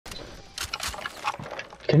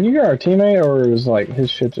Can you hear our teammate, or is like his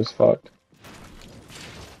shit just fucked?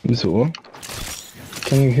 Is it what?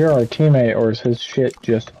 Can you hear our teammate, or is his shit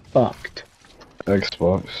just fucked?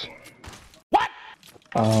 Xbox. What?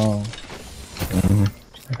 Oh.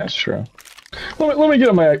 That's true. Let me go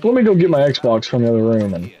get my Xbox from the other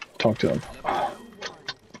room and talk to him.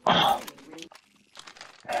 Oh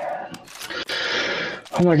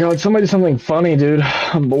my god, somebody do something funny, dude.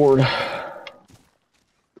 I'm bored.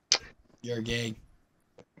 You're gay.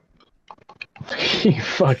 You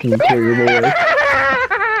fucking queer boy.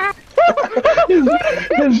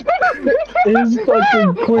 his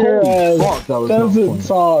fucking queer ass doesn't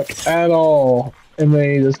talk at all, and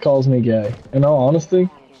then he just calls me gay. In all honesty,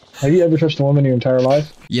 have you ever touched a woman in your entire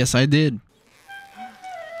life? Yes, I did.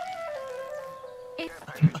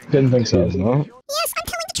 Didn't think so. No. Yes, I'm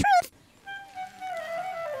telling the truth.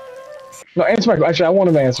 No, answer my question. Actually, I want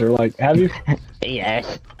him to answer. Like, have you?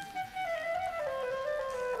 Yes.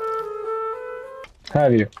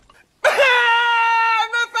 Have you?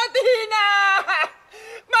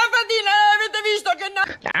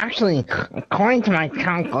 Actually, according to my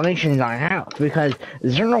calculations, I have, because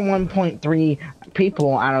 1.3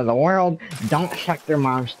 people out of the world don't suck their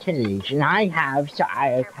mom's titties, and I have, so I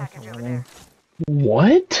attack a woman.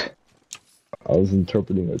 What? I was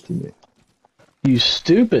interpreting our teammate. You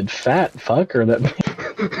stupid fat fucker that.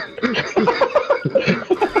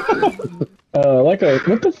 What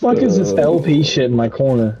the fuck is this LP shit in my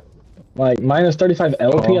corner? Like, minus 35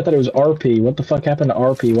 LP? I thought it was RP. What the fuck happened to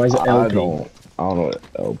RP? Why is it LP? I don't know what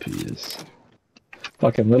LP is.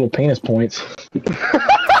 Fucking little penis points.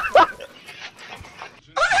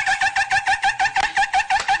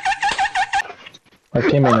 Our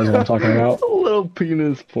teammate knows what I'm talking about. Little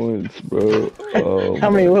penis points, bro. How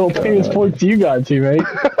many little penis points do you got, teammate?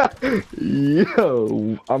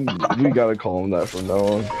 Yo, we gotta call him that from now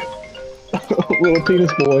on. Little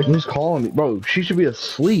penis boy. Who's calling me? Bro, she should be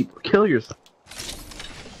asleep. Kill yourself.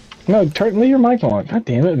 No, leave your mic on. God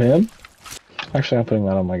damn it, man. Actually, I'm putting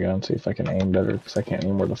that on my gun, see if I can aim better, because I can't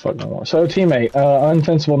aim where the fuck no more. So, teammate,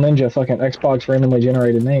 UnseeableNinja, fucking Xbox randomly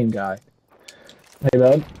generated name guy. Hey,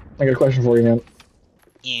 bud, I got a question for you, man.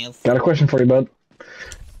 Yes. Got a question for you, bud.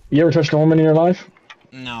 You ever touched a woman in your life?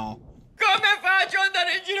 No. Come faccio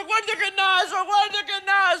andare in giro? Guarda che naso, guarda che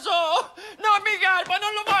naso! No, mi garba,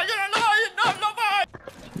 non lo voglio, non lo voglio, non lo voglio!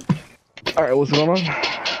 Alright, what's going on?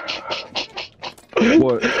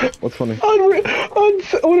 What? What's funny? Whatever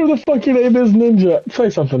the fuck your name is, Ninja.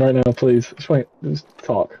 Say something right now, please. Just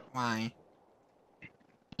talk. Why?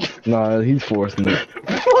 Nah, he's forcing it.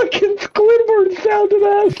 Fucking Squidward sounded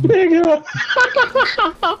ass nigga!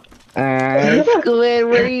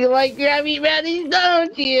 Squidward, you like Krabby Patties,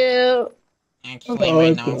 don't you? Actually,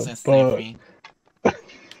 my nose is slippery.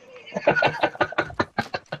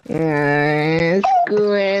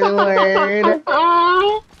 Squidward.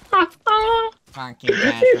 Fuck you,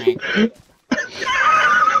 Patrick.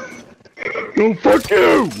 No, fuck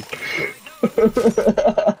you!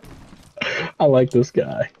 I like this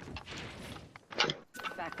guy.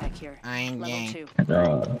 Backpack here. I'm gay.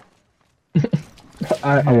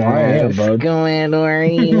 I am, bud.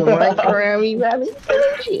 Squidward, you like Krabby Patties,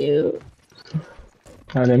 don't you?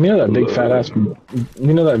 You know that big fat ass.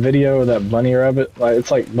 You know that video of that bunny rabbit? Like,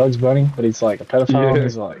 it's like Bugs Bunny, but he's like a pedophile. Yeah.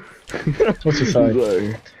 He's like, what's he say? He's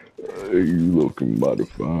like, hey, you looking mighty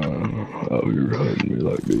fine. Out here hiding me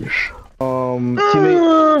like this.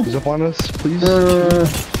 Teammate, zip on us, please.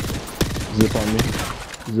 Zip on me.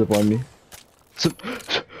 Zip on me. Zip.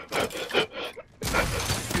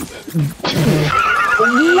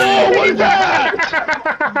 Whoa, what is that?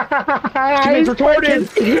 Teammate's retarded!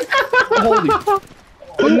 Holy.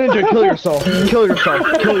 Ninja, kill yourself. Kill yourself.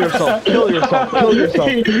 Kill yourself. Kill yourself. Kill yourself.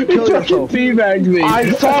 Kill yourself. Teabagged me.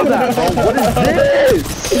 I saw that, bro. What is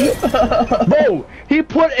this? Bro, he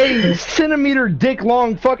put a centimeter dick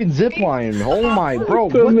long fucking zip line. Oh my, bro.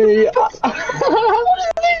 What me.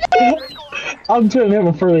 I'm turning him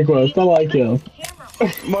a friend request. I like him.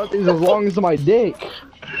 my thing's as long as my dick.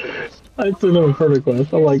 I sent him a friend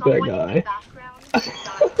request. I like that guy.